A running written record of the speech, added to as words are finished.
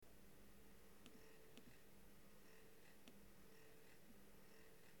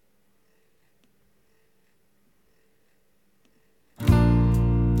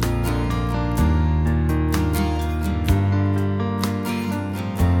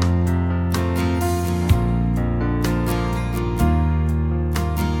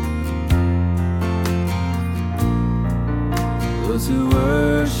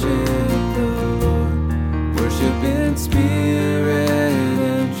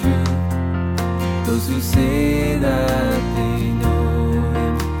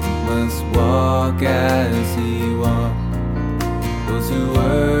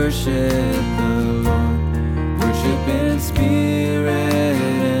worship the Lord. Worship in spirit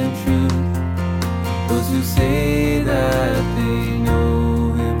and truth. Those who say that they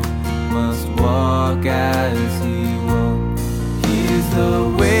know Him must walk as He walked. He is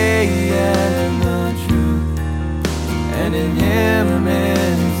the way and the truth, and in Him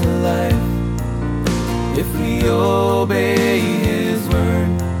is the life. If we obey His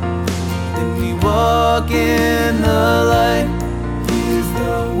word, then we walk in the light. He is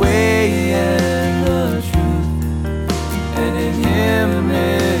the way and the truth, and in Him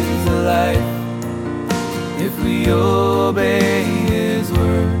is the life. If we obey His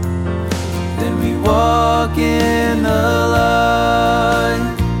word, then we walk in the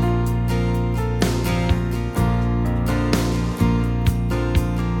light.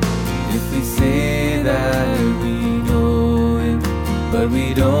 If we say that we know Him, but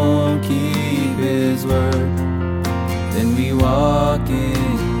we don't keep His word, then we walk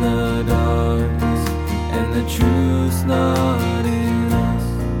in the darkness, and the truth's not in us.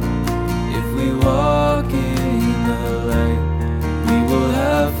 If we walk in the light, we will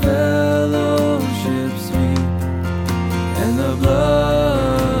have fellowship sweet, and the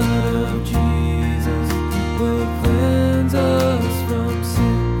blood of Jesus will cleanse us from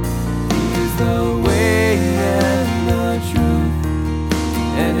sin. He is the way and the truth,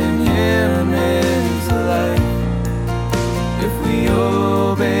 and in Him is the life. If we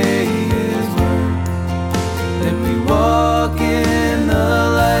obey His word, then we walk in the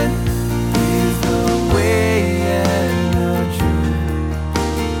light. He is the way and the truth,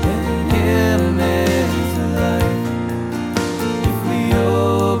 and in Him is the life. If we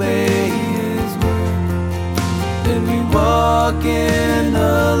obey His word, then we walk in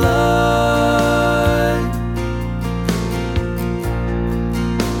the light.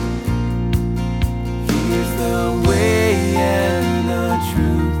 He is the way and the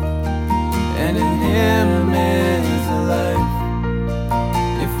truth, and in Him is the life.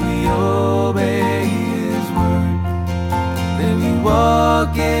 If we obey His word, then we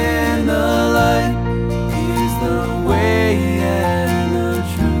walk in the light. He is the way and the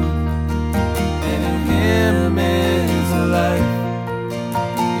truth, and in Him is the life.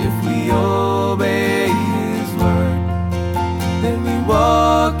 If we obey His word, then we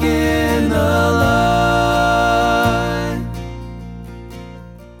walk in the light.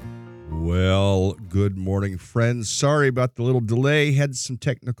 Well, good morning, friends. Sorry about the little delay. Had some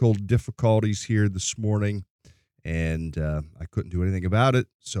technical difficulties here this morning, and I couldn't do anything about it,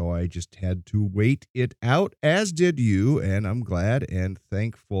 so I just had to wait it out, as did you, and I'm glad and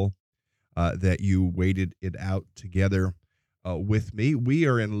thankful that you waited it out together with me. We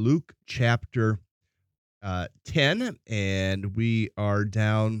are in Luke chapter 10, and we are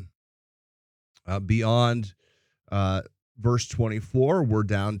down beyond verse 24. We're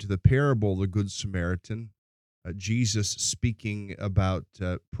down to the parable of the Good Samaritan. Jesus speaking about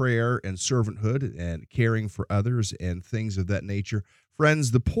prayer and servanthood and caring for others and things of that nature. Friends,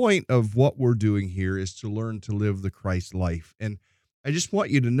 the point of what we're doing here is to learn to live the Christ life. And I just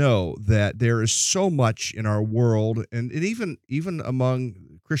want you to know that there is so much in our world, and it even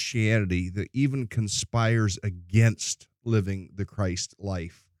among Christianity, that even conspires against living the Christ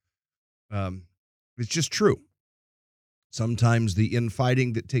life. It's just true. Sometimes the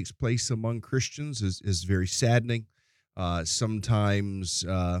infighting that takes place among Christians is very saddening. Sometimes,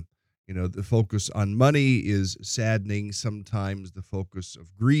 the focus on money is saddening. Sometimes the focus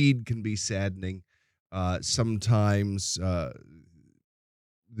of greed can be saddening. Sometimes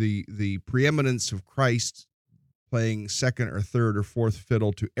the preeminence of Christ playing second or third or fourth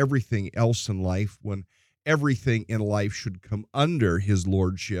fiddle to everything else in life, when everything in life should come under His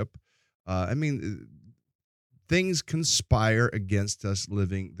lordship. Things conspire against us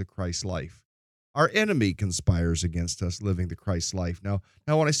living the Christ life. Our enemy conspires against us living the Christ life. Now,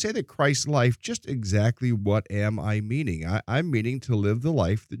 when I say the Christ life, just exactly what am I meaning? I'm meaning to live the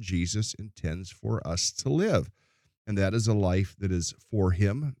life that Jesus intends for us to live. And that is a life that is for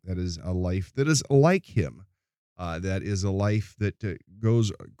Him. That is a life that is like Him. That is a life that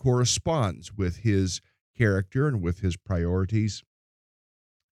corresponds with His character and with His priorities.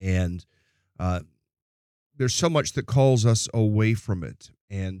 And there's so much that calls us away from it,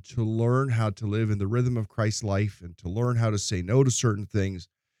 and to learn how to live in the rhythm of Christ's life and to learn how to say no to certain things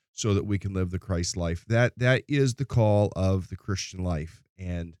so that we can live the Christ life. That is the call of the Christian life,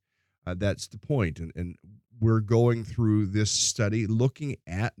 and that's the point. And we're going through this study looking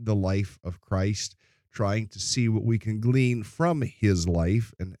at the life of Christ, trying to see what we can glean from His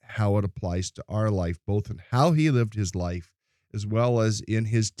life and how it applies to our life, both in how He lived His life as well as in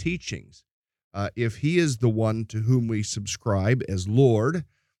His teachings. If He is the one to whom we subscribe as Lord,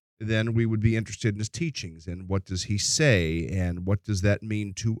 then we would be interested in his teachings and what does he say and what does that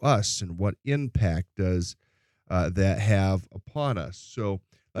mean to us and what impact does that have upon us. So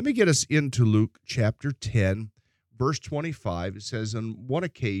let me get us into Luke chapter 10, verse 25. It says, on one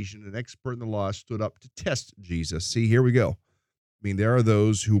occasion, an expert in the law stood up to test Jesus. See, here we go. I mean, there are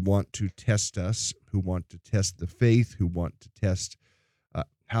those who want to test us, who want to test the faith, who want to test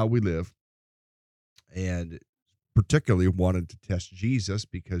how we live, and particularly wanted to test Jesus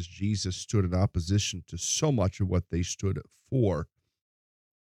because Jesus stood in opposition to so much of what they stood for.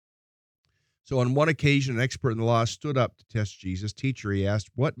 So on one occasion, an expert in the law stood up to test Jesus. Teacher, he asked,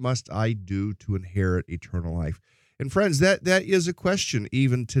 what must I do to inherit eternal life? And friends, that is a question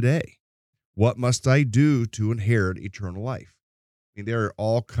even today. What must I do to inherit eternal life? I mean, there are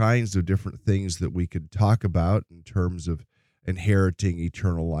all kinds of different things that we could talk about in terms of inheriting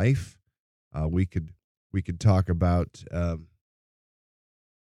eternal life. We could talk about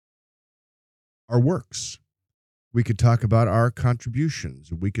our works. We could talk about our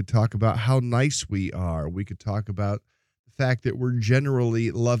contributions. We could talk about how nice we are. We could talk about the fact that we're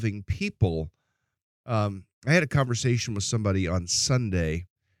generally loving people. I had a conversation with somebody on Sunday,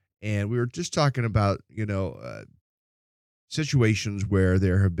 and we were just talking about, situations where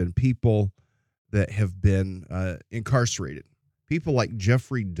there have been people that have been incarcerated. People like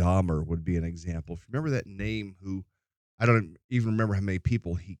Jeffrey Dahmer would be an example. If you remember that name, who I don't even remember how many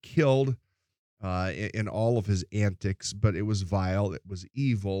people he killed in all of his antics, but it was vile, it was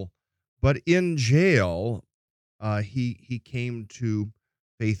evil. But in jail, he came to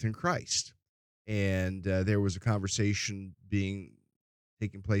faith in Christ, and there was a conversation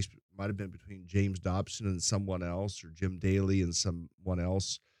taking place. Might have been between James Dobson and someone else, or Jim Daly and someone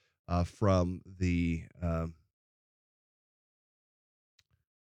else from the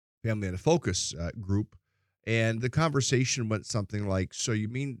Family and a Focus group. And the conversation went something like, so you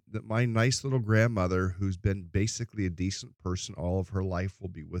mean that my nice little grandmother, who's been basically a decent person all of her life, will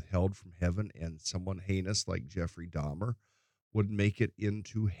be withheld from heaven, and someone heinous like Jeffrey Dahmer would make it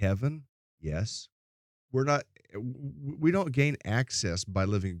into heaven? Yes. We don't gain access by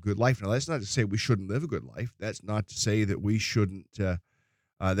living a good life. Now, that's not to say we shouldn't live a good life. That's not to say that we shouldn't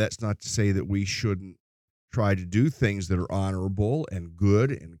try to do things that are honorable and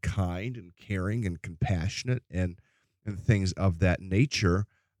good and kind and caring and compassionate and things of that nature.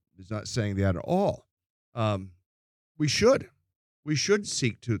 It's not saying that at all. We should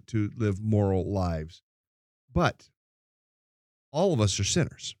seek to live moral lives, but all of us are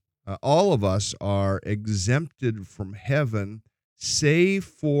sinners. All of us are exempted from heaven, save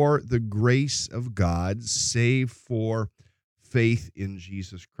for the grace of God, save for faith in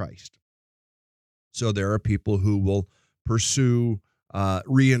Jesus Christ. So there are people who will pursue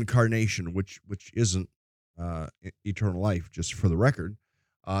reincarnation, which isn't eternal life, just for the record.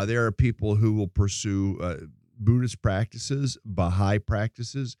 There are people who will pursue Buddhist practices, Baha'i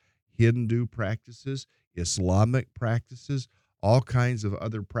practices, Hindu practices, Islamic practices, all kinds of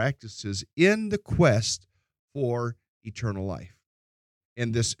other practices in the quest for eternal life.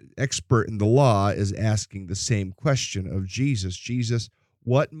 And this expert in the law is asking the same question of Jesus. Jesus,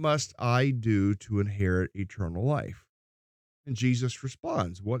 what must I do to inherit eternal life? And Jesus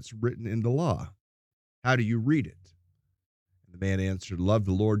responds, what's written in the law? How do you read it? And the man answered, love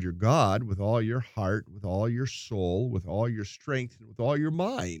the Lord your God with all your heart, with all your soul, with all your strength, and with all your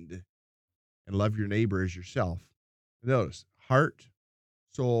mind, and love your neighbor as yourself. Notice, heart,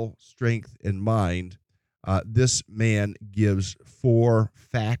 soul, strength, and mind. This man gives 4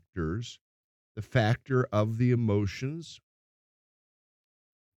 factors: the factor of the emotions,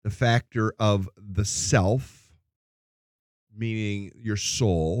 the factor of the self, meaning your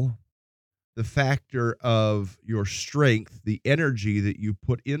soul, the factor of your strength, the energy that you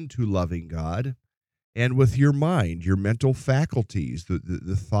put into loving God, and with your mind, your mental faculties,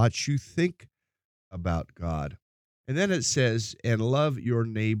 the thoughts you think about God. And then it says, and love your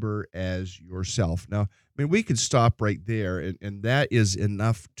neighbor as yourself. Now, I mean, we could stop right there, and that is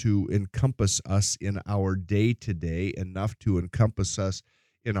enough to encompass us in our day-to-day, enough to encompass us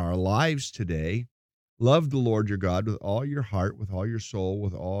in our lives today. Love the Lord your God with all your heart, with all your soul,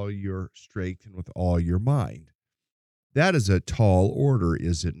 with all your strength, and with all your mind. That is a tall order,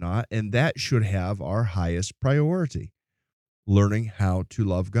 is it not? And that should have our highest priority, learning how to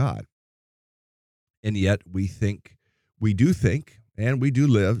love God. And yet we do think, and we do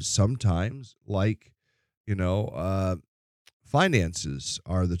live sometimes like, finances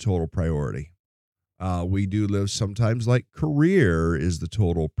are the total priority. We do live sometimes like career is the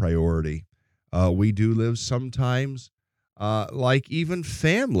total priority. We do live sometimes like even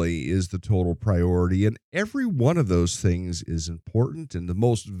family is the total priority, and every one of those things is important. And the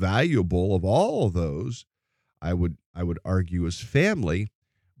most valuable of all of those, I would argue, is family.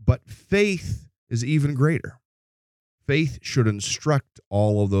 But faith is even greater. Faith should instruct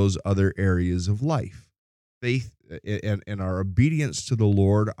all of those other areas of life. Faith and our obedience to the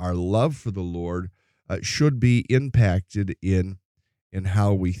Lord, our love for the Lord, should be impacted in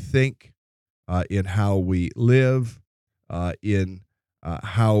how we think, in how we live, in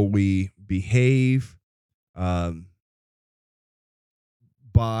how we behave, um,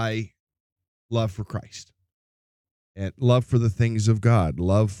 by love for Christ and love for the things of God,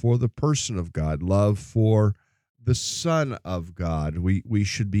 love for the person of God, love for the Son of God. We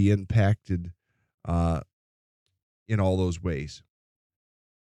should be impacted uh, in all those ways.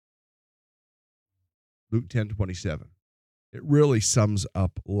 Luke 10:27. It really sums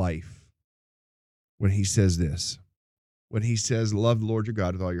up life when he says this. When he says, love the Lord your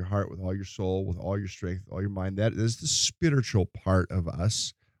God with all your heart, with all your soul, with all your strength, with all your mind, that is the spiritual part of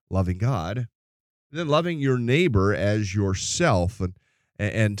us loving God. And then loving your neighbor as yourself,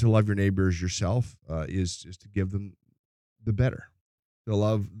 and to love your neighbor as yourself is to give them the better. To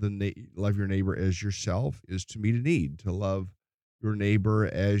love your neighbor as yourself is to meet a need. To love your neighbor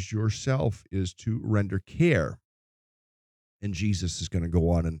as yourself is to render care. And Jesus is going to go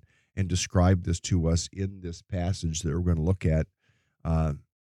on and describe this to us in this passage that we're going to look at, uh,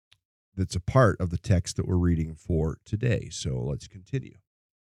 that's a part of the text that we're reading for today. So let's continue.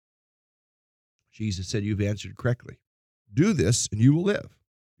 Jesus said, you've answered correctly. Do this and you will live.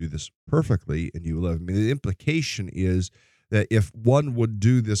 Do this perfectly and you will live. I mean, the implication is that if one would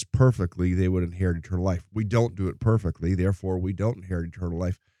do this perfectly, they would inherit eternal life. We don't do it perfectly, therefore we don't inherit eternal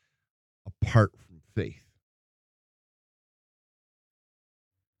life apart from faith.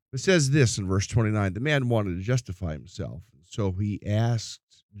 It says this in verse 29, the man wanted to justify himself, so he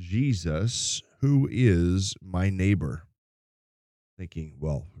asked Jesus, who is my neighbor? Thinking,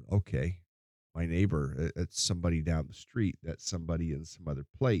 well, okay, my neighbor, it's somebody down the street, that's somebody in some other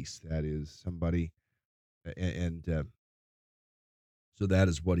place, that is somebody, and so that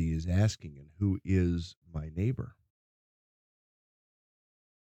is what he is asking, and who is my neighbor?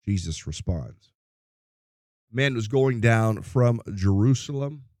 Jesus responds, a man was going down from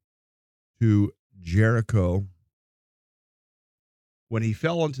Jerusalem to Jericho when he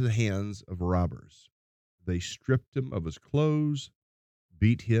fell into the hands of robbers. They stripped him of his clothes,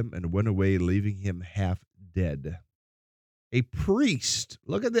 beat him, and went away, leaving him half dead. A priest,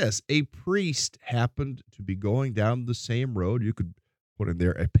 look at this, a priest happened to be going down the same road. You could put in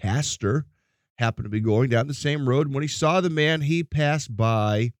there a pastor happened to be going down the same road. And when he saw the man, he passed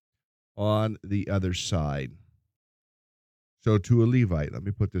by on the other side. So to a Levite, let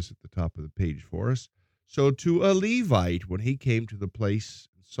me put this at the top of the page for us. So to a Levite, when he came to the place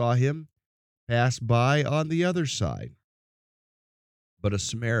and saw him, passed by on the other side. But a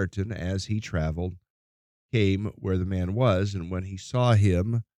Samaritan, as he traveled, came where the man was, and when he saw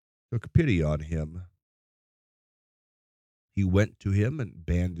him, took pity on him. He went to him and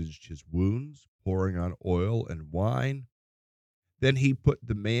bandaged his wounds, pouring on oil and wine. Then he put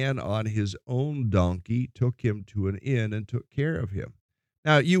the man on his own donkey, took him to an inn, and took care of him.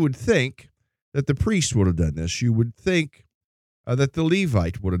 Now, you would think that the priest would have done this. You would think that the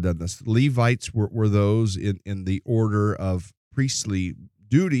Levite would have done this. The Levites were those in the order of priestly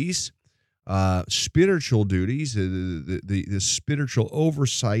duties, spiritual duties, the spiritual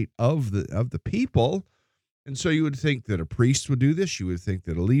oversight of the people. And so you would think that a priest would do this. You would think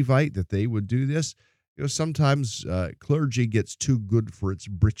that a Levite, that they would do this. You know, sometimes clergy gets too good for its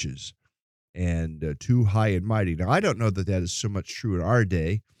britches and too high and mighty. Now, I don't know that that is so much true in our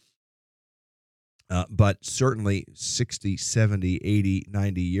day, but certainly 60, 70, 80,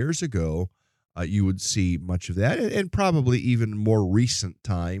 90 years ago, you would see much of that, and probably even more recent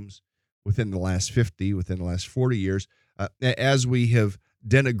times within the last 50, within the last 40 years, as we have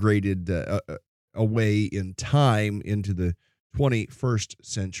denigrated away in time into the 21st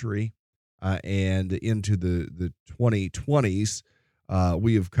century and into the 2020s,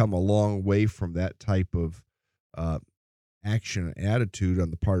 we have come a long way from that type of action and attitude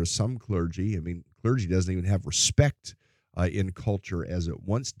on the part of some clergy. I mean, clergy doesn't even have respect in culture as it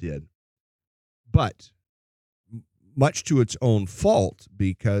once did. But much to its own fault,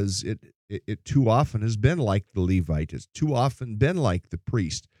 because it too often has been like the Levite. It's too often been like the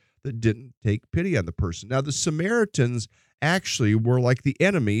priest that didn't take pity on the person. Now, the Samaritans actually were like the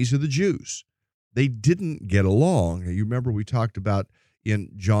enemies of the Jews. They didn't get along. You remember we talked about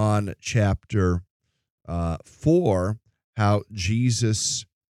in John chapter 4 how Jesus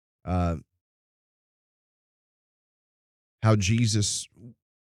how Jesus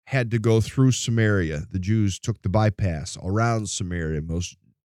had to go through Samaria. The Jews took the bypass around Samaria most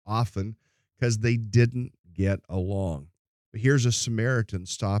often because they didn't get along. But here's a Samaritan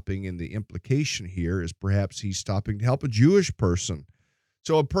stopping, and the implication here is perhaps he's stopping to help a Jewish person.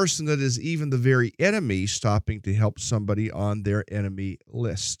 So a person that is even the very enemy stopping to help somebody on their enemy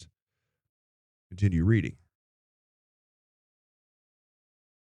list. Continue reading.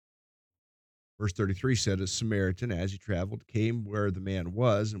 Verse 33 said, a Samaritan, as he traveled, came where the man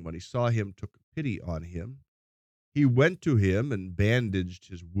was, and when he saw him, took pity on him. He went to him and bandaged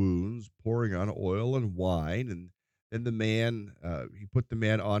his wounds, pouring on oil and wine. And then he put the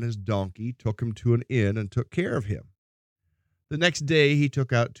man on his donkey, took him to an inn, and took care of him. The next day, he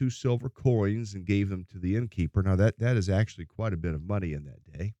took out 2 silver coins and gave them to the innkeeper. Now, that is actually quite a bit of money in that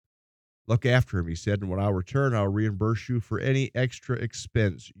day. Look after him, he said, and when I'll return, I'll reimburse you for any extra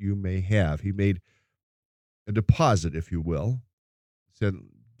expense you may have. He made a deposit, if you will. He said,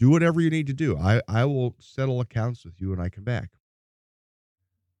 do whatever you need to do. I will settle accounts with you when I come back.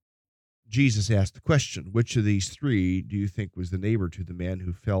 Jesus asked the question, which of these 3 do you think was the neighbor to the man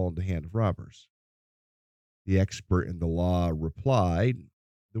who fell in the hand of robbers? The expert in the law replied,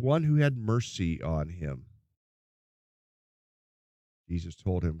 the one who had mercy on him. Jesus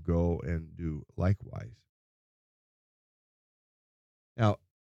told him, go and do likewise. Now,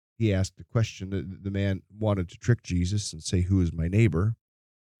 he asked the question. The man wanted to trick Jesus and say, who is my neighbor?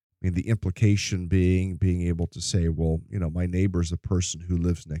 I mean, the implication being able to say, well, my neighbor is the person who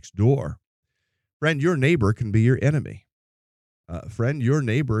lives next door. Friend, your neighbor can be your enemy. Friend, your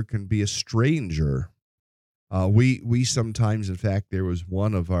neighbor can be a stranger. We sometimes, in fact, there was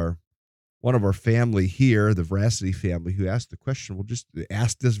one of our family here, the Veracity family, who asked the question. Well, just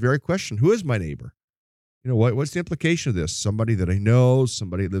ask this very question: who is my neighbor? What's the implication of this? Somebody that I know,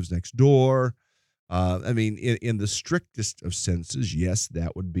 somebody that lives next door. I mean, in the strictest of senses, yes,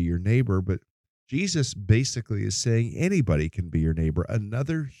 that would be your neighbor. But Jesus basically is saying anybody can be your neighbor.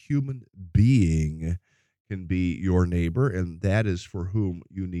 Another human being can be your neighbor, and that is for whom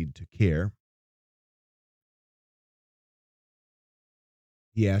you need to care.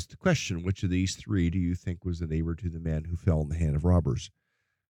 He asked the question, which of these 3 do you think was the neighbor to the man who fell in the hand of robbers?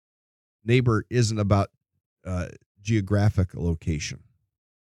 Neighbor isn't about geographic location.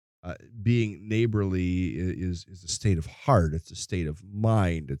 Being neighborly is a state of heart. It's a state of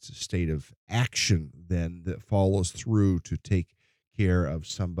mind. It's a state of action then that follows through to take care of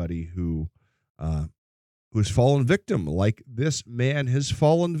somebody who has fallen victim, like this man has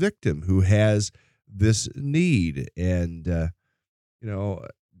fallen victim, who has this need. And,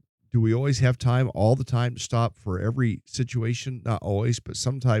 do we always have time all the time to stop for every situation? Not always, but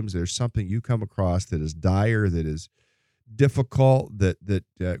sometimes there's something you come across that is dire, that is difficult,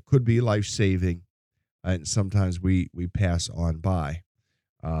 that could be life-saving, and sometimes we pass on by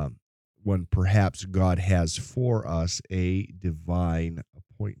when perhaps God has for us a divine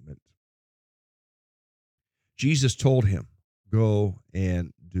appointment. Jesus told him, go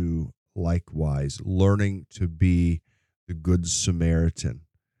and do likewise, learning to be the Good Samaritan.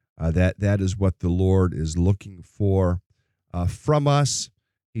 That is what the Lord is looking for from us.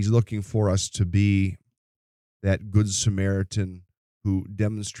 He's looking for us to be that Good Samaritan who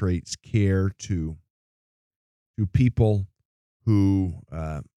demonstrates care to people who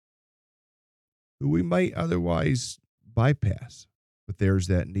we might otherwise bypass. But there's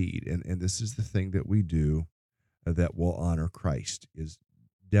that need, and this is the thing that we do that will honor Christ, is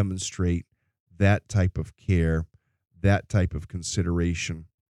demonstrate that type of care, that type of consideration.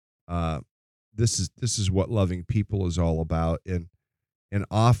 This is what loving people is all about, and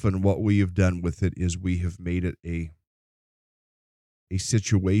often what we have done with it is we have made it a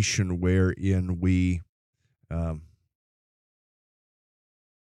situation wherein we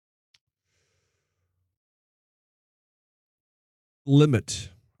limit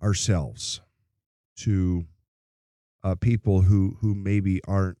ourselves to people who maybe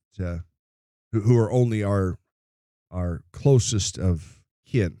aren't who are only our closest of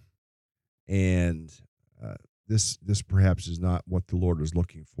kin, and this perhaps is not what the Lord is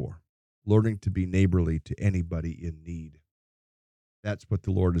looking for. Learning to be neighborly to anybody in need. That's what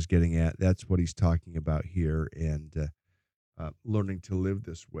the Lord is getting at. That's what he's talking about here, and learning to live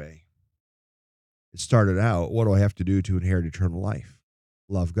this way. It started out, what do I have to do to inherit eternal life?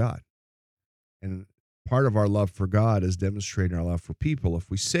 Love God. And part of our love for God is demonstrating our love for people. If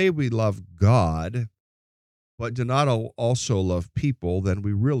we say we love God, but do not also love people, then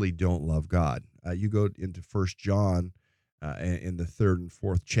we really don't love God. You go into 1 John in the 3rd and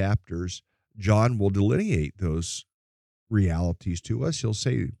 4th chapters, John will delineate those realities to us. He'll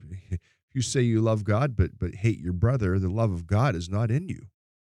say, if If you say you love God but hate your brother, the love of God is not in you.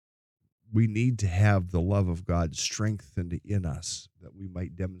 We need to have the love of God strengthened in us that we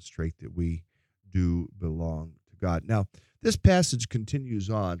might demonstrate that we do belong to God. Now, this passage continues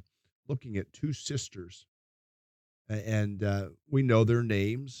on looking at two sisters, and we know their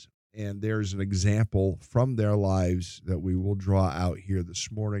names, and there's an example from their lives that we will draw out here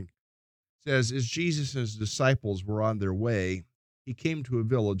this morning. It says, as Jesus and his disciples were on their way, he came to a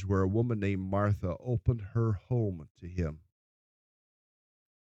village where a woman named Martha opened her home to him.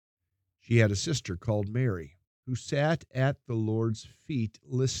 She had a sister called Mary, who sat at the Lord's feet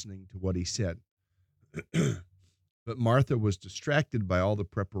listening to what he said. But Martha was distracted by all the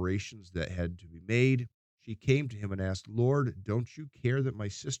preparations that had to be made. She came to him and asked, Lord, don't you care that my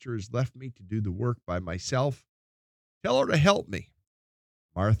sister has left me to do the work by myself? Tell her to help me.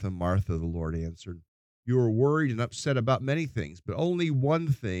 Martha, Martha, the Lord answered, you are worried and upset about many things, but only one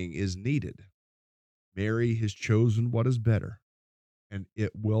thing is needed. Mary has chosen what is better, and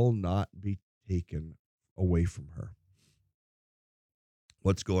it will not be taken away from her.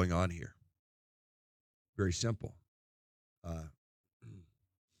 What's going on here? Very simple.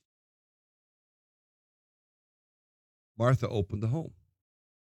 Martha opened the home.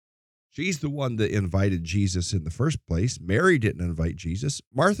 She's the one that invited Jesus in the first place. Mary didn't invite Jesus.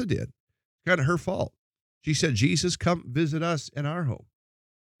 Martha did. It's kind of her fault. She said, Jesus, come visit us in our home.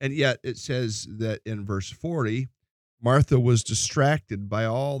 And yet it says that in verse 40, Martha was distracted by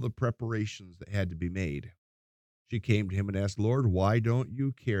all the preparations that had to be made. She came to him and asked, Lord, why don't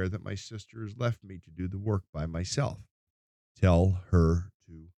you care that my sister has left me to do the work by myself? Tell her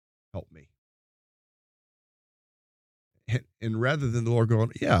to help me. And rather than the Lord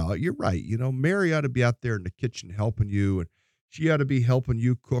going, yeah, you're right. Mary ought to be out there in the kitchen helping you, and she ought to be helping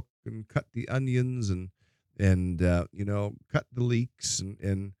you cook and cut the onions and cut the leeks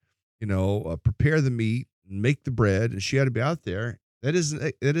and prepare the meat and make the bread, and she ought to be out there. That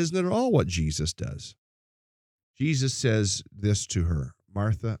isn't at all what Jesus does. Jesus says this to her,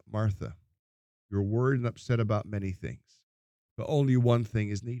 Martha, Martha, you're worried and upset about many things, but only one thing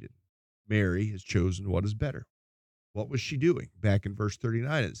is needed. Mary has chosen what is better. What was she doing? Back in verse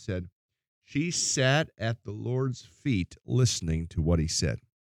 39, it said, she sat at the Lord's feet listening to what he said.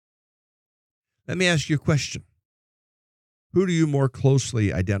 Let me ask you a question. Who do you more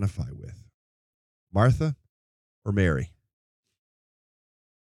closely identify with? Martha or Mary?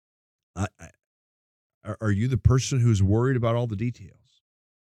 Are you the person who's worried about all the details?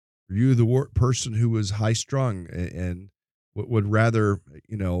 Are you the person who is high-strung and would rather,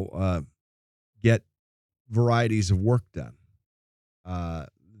 get varieties of work done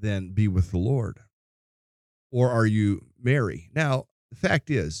than be with the Lord? Or are you Mary? Now, the fact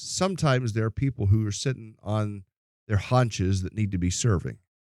is, sometimes there are people who are sitting on their haunches that need to be serving.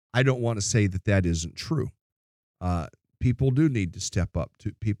 I don't want to say that isn't true. People do need to step up.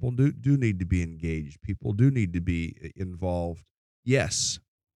 People do need to be engaged. People do need to be involved. Yes.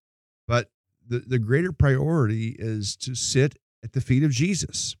 But the greater priority is to sit at the feet of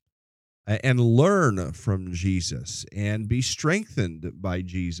Jesus and learn from Jesus and be strengthened by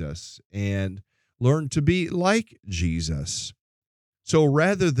Jesus and learn to be like Jesus. So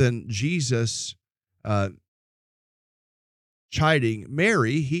rather than Jesus chiding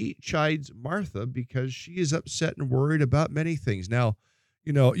Mary, he chides Martha because she is upset and worried about many things. Now,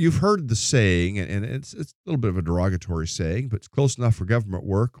 you've heard the saying, and it's a little bit of a derogatory saying, but it's close enough for government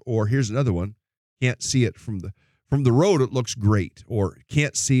work. Or here's another one: can't see it from the road, it looks great, or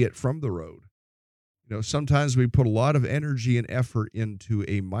can't see it from the road. Sometimes we put a lot of energy and effort into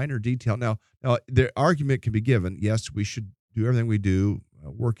a minor detail. Now, the argument can be given, yes, we should do everything we do,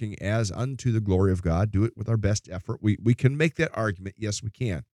 working as unto the glory of God, do it with our best effort. We can make that argument. Yes, we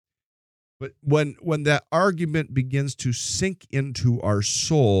can. But when that argument begins to sink into our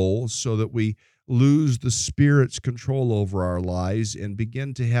soul so that we lose the Spirit's control over our lives and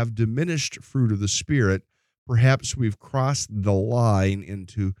begin to have diminished fruit of the Spirit, perhaps we've crossed the line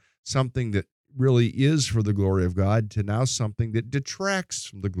into something that really is for the glory of God to now something that detracts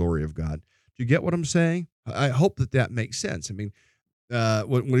from the glory of God. Do you get what I'm saying? I hope that makes sense. I mean,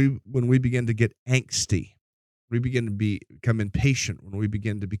 when we begin to get angsty, we begin to become impatient, when we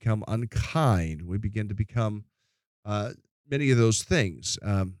begin to become unkind, we begin to become many of those things,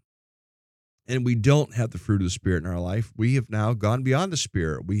 and we don't have the fruit of the Spirit in our life, we have now gone beyond the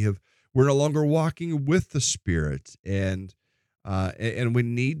Spirit. We're no longer walking with the Spirit, and we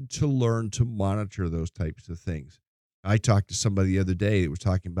need to learn to monitor those types of things. I talked to somebody the other day that was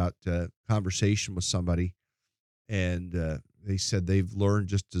talking about conversation with somebody, and they said they've learned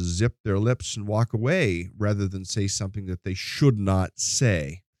just to zip their lips and walk away rather than say something that they should not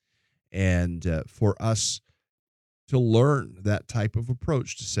say. And for us to learn that type of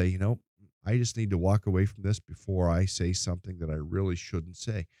approach to say, I just need to walk away from this before I say something that I really shouldn't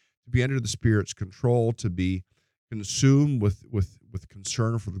say. To be under the Spirit's control, to be consumed with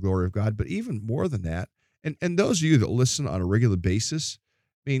concern for the glory of God, but even more than that, and those of you that listen on a regular basis,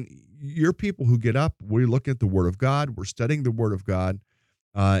 I mean, you're people who get up, we're looking at the Word of God, we're studying the Word of God,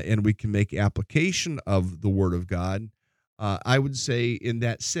 and we can make application of the Word of God. I would say, in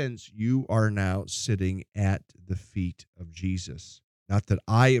that sense, you are now sitting at the feet of Jesus. Not that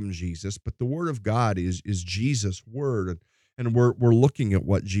I am Jesus, but the Word of God is Jesus' Word, and we're looking at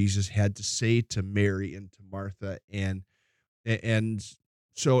what Jesus had to say to Mary and to Martha, and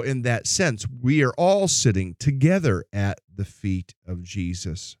so in that sense, we are all sitting together at the feet of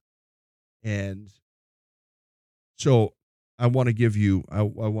Jesus, and so I want to give you, I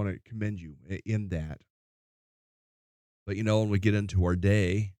want to commend you in that. But when we get into our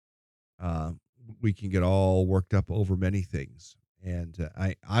day, uh, we can get all worked up over many things. And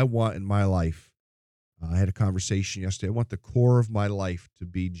I want in my life, I had a conversation yesterday. I want the core of my life to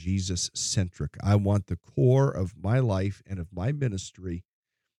be Jesus centric. I want the core of my life and of my ministry,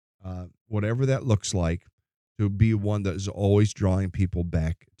 whatever that looks like, to be one that is always drawing people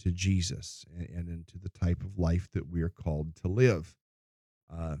back to Jesus and into the type of life that we are called to live.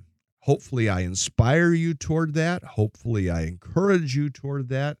 Uh, Hopefully, I inspire you toward that. Hopefully, I encourage you toward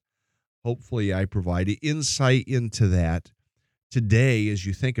that. Hopefully, I provide insight into that. Today, as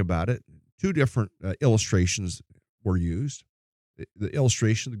you think about it, two different illustrations were used. The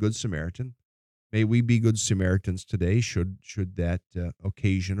illustration, the Good Samaritan. May we be good Samaritans today, should that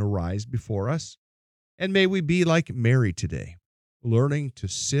occasion arise before us. And may we be like Mary today, learning to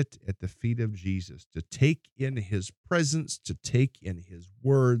sit at the feet of Jesus, to take in his presence, to take in his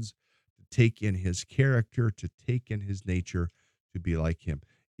words, to take in his character, to take in his nature, to be like him.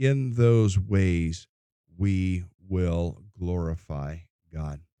 In those ways, we will glorify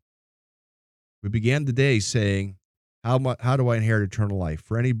God. We began the day saying, how do I inherit eternal life?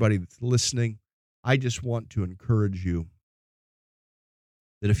 For anybody that's listening, I just want to encourage you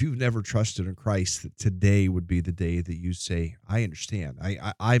that if you've never trusted in Christ, that today would be the day that you say, I understand.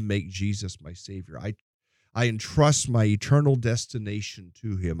 I make Jesus my Savior. I entrust my eternal destination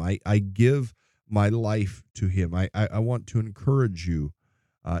to him. I give my life to him. I want to encourage you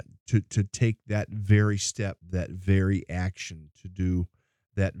to take that very step, that very action, to do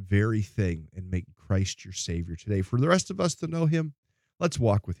that very thing and make Christ your Savior today. For the rest of us to know him, let's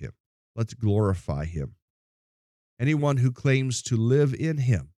walk with him. Let's glorify him. Anyone who claims to live in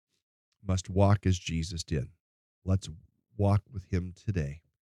him must walk as Jesus did. Let's walk with him today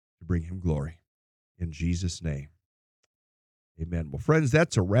to bring him glory. In Jesus' name, amen. Well, friends,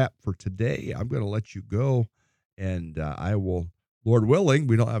 that's a wrap for today. I'm going to let you go, and I will, Lord willing,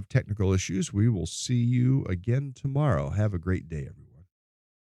 we don't have technical issues. We will see you again tomorrow. Have a great day, everyone.